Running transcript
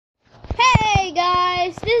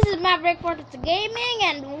Maverick for the Gaming,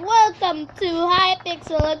 and welcome to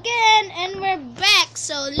Hypixel again, and we're back.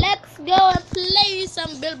 So let's go and play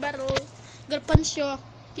some build battle. Gonna punch your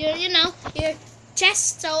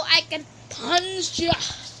chest so I can punch you,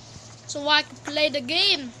 so I can play the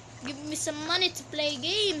game. Give me some money to play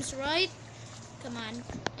games, right? Come on,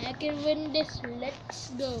 I can win this.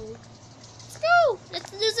 Let's go. Let's go. Let's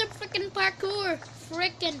do some freaking parkour.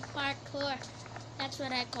 Freaking parkour. That's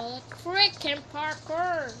what I call it. Freaking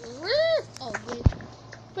parkour. Oh, wait.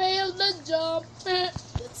 Failed the jump.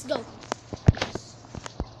 Let's go.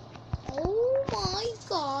 Oh my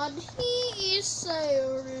god. He is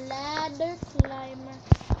a ladder climber.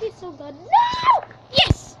 He's so good. No!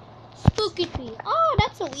 Yes! Spooky tree. Oh,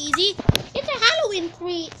 that's so easy. It's a Halloween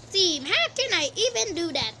theme. How can I even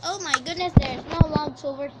do that? Oh my goodness, there's no logs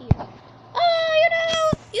over here.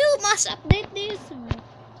 Oh, you must update this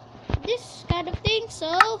kind of thing. So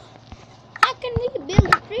how can we build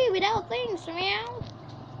a tree without things? Meow.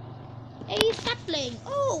 Hey, sapling.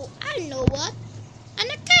 Oh, I know what an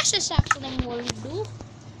acacia sapling will do.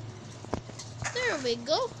 There we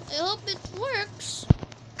go. I hope it works.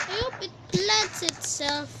 I hope it plants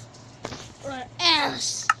itself, or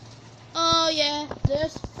else. Oh yeah,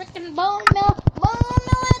 there's freaking bone meal. Bone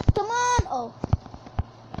meal, come on. Oh,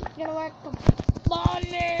 it's gonna work.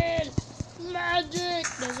 Bone meal. Magic.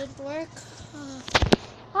 Does it work?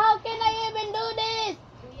 How can I even do this?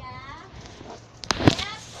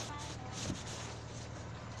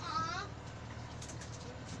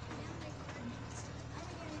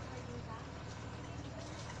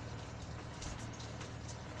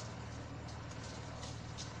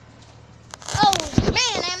 Oh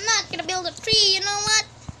man, I'm not gonna build a tree. You know what?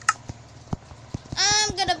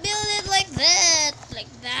 I'm gonna build it like that,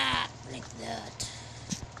 like that, like that.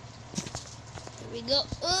 There we go.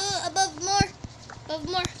 Above more. Above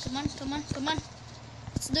more. Come on, come on, come on.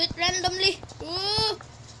 Let's do it randomly.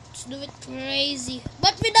 Let's do it crazy.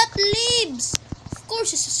 But without leaves. Of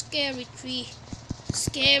course, it's a scary tree.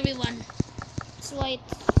 Scary one. That's why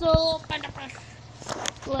it's so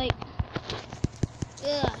like,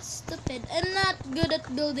 stupid. I'm not good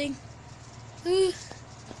at building.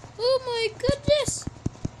 Oh my goodness.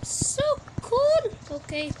 So cool.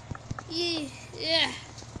 Okay. Yeah.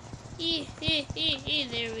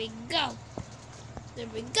 There we go. There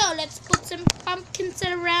we go. Let's put some pumpkins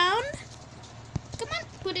around. Come on,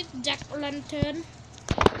 put it jack-o'-lantern.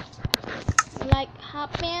 Like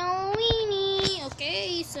Halloween.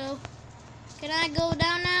 Okay, so can I go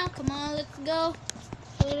down now? Come on, let's go.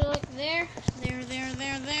 Put it like there. There.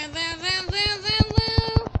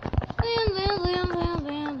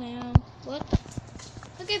 What?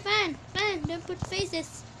 Okay, fine. Don't put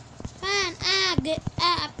faces. Fine.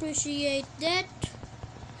 I appreciate that.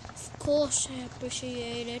 Of course, I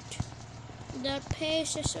appreciate it. The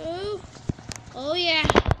faces. Oh yeah.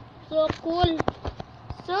 So cool.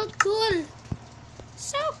 So cool.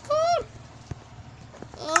 So cool.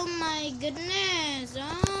 Oh my goodness.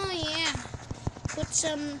 Oh yeah. Put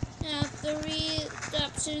some 3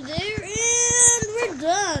 steps in there, and we're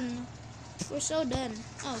done. We're so done.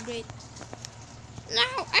 Oh great.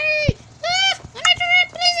 Now, hey!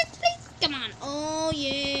 Please. Come on. Oh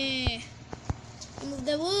yeah. Remove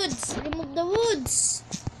the woods. Remove the woods.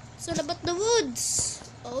 It's all about the woods.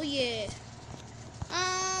 Oh yeah.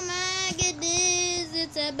 Oh my goodness.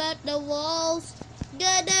 It's about the walls.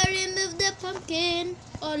 Gotta remove the pumpkin.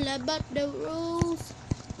 All about the rules.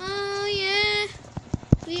 Oh yeah.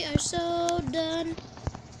 We are so done.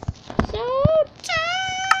 So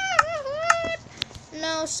tired.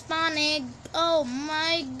 No spawning. Oh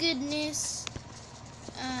my goodness.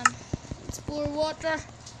 Let's pour water.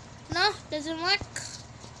 No, doesn't work.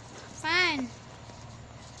 Fine.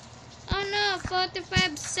 Oh no,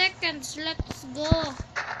 45 seconds. Let's go.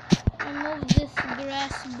 Remove this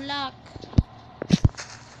grass block.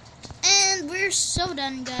 And we're so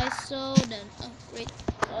done, guys. So done. Oh, great.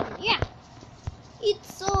 Yeah.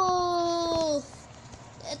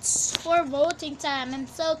 It's for voting time. I'm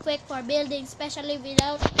so quick for building, especially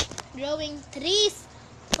without growing trees.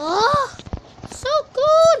 Oh, so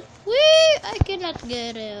cool. Wee, I cannot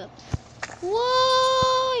get up.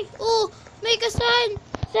 Why? Oh, make a sign.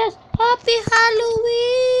 Says Happy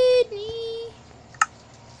Halloween.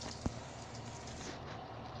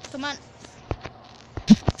 Come on.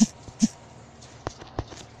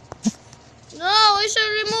 No, I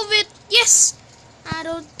should remove it. Yes. I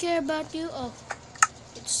don't care about you. Oh,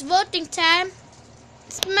 it's voting time.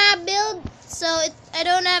 It's my build, so I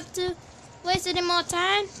don't have to waste any more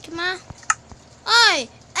time. Come on. Oi,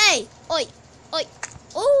 hey, oi.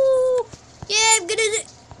 Oh, yeah, I'm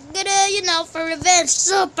gonna, for revenge.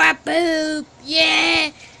 Super poop.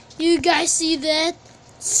 Yeah, You guys see that?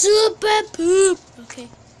 Super poop. Okay.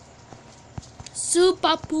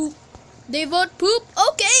 Super poop. They vote poop.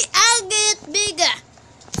 Okay, I'll get bigger.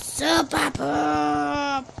 Super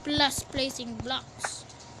poop. Plus placing blocks.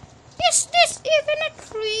 Is this even a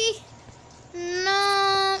tree?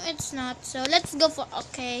 No, it's not. So let's go for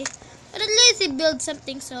okay. But at least he built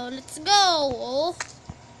something. So let's go.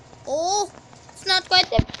 Oh, it's not quite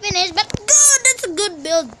finished, but good. That's a good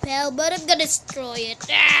build, pal. But I'm gonna destroy it.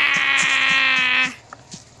 Ah!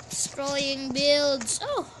 Destroying builds.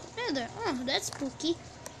 Oh, another. Oh, that's spooky.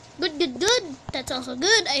 Good, good, good. That's also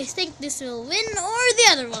good. I think this will win or the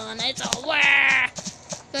other one. It's all.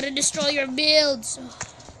 Gotta destroy your builds.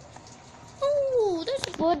 Oh,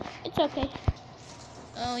 that's good. It's okay.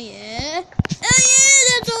 Oh yeah. Oh yeah,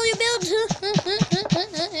 that's all you built.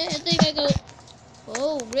 I think I go.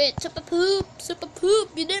 Oh, great. Super poop. Super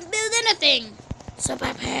poop. You didn't build anything.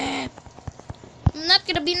 Super poop. I'm not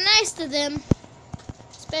gonna be nice to them.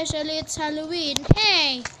 Especially it's Halloween.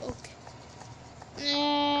 Hey. Okay.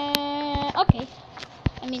 Okay.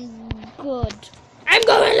 I mean, good. I'm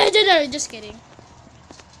going legendary. Just kidding.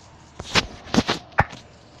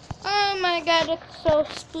 Oh my god, that's so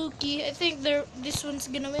spooky. I think this one's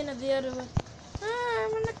gonna win or the other one.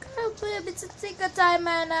 I'm gonna go, babe. It's a sick time,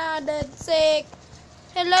 man. That's sick.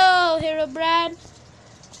 Hello, Hero Brand.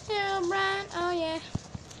 Hero Brand. Oh yeah.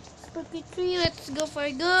 Spooky tree. Let's go for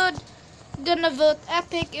good. Gonna vote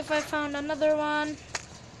epic if I found another one.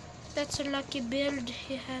 That's a lucky build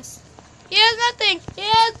he has. He has nothing. He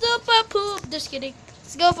has super poop. Just kidding.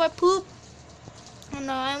 Let's go for poop. Oh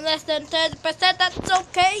no, I'm less than 10%. That's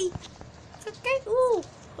okay. It's okay. Ooh.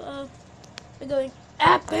 We're going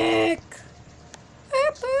epic.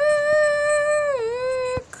 Epic.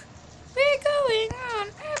 We're going on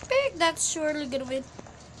epic. That's surely gonna win.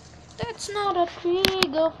 That's not a tree.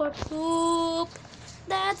 Go for poop.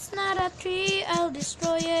 That's not a tree. I'll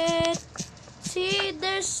destroy it. See,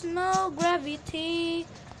 there's no gravity.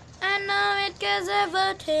 I know it cause I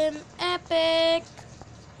vote him epic.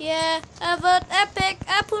 Yeah, I vote epic.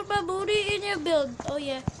 I put my booty in your build. Oh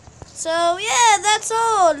yeah. So yeah, that's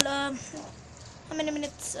all. How many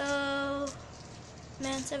minutes?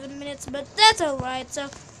 Man, 7 minutes. But that's alright. So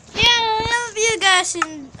yeah, I hope you guys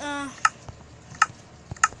in.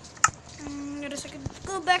 Wait a second.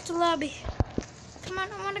 Go back to lobby. Come on,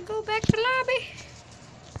 I wanna go back to lobby.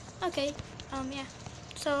 Okay. Yeah.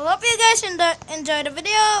 So hope you guys enjoyed the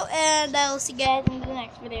video, and I'll see you guys in the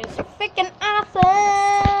next video. It's freaking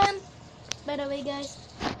awesome. By the way, guys,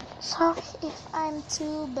 sorry if I'm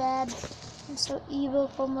too bad. I'm so evil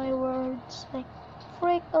for my words. Like,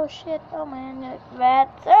 freak. Oh shit. Oh man, like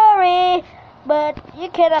that. Sorry, but you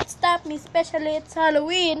cannot stop me. Especially it's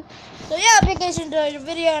Halloween. So yeah, hope you guys enjoyed the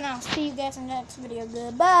video, and I'll see you guys in the next video.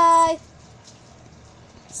 Goodbye.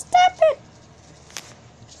 Stop it.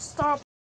 Stop.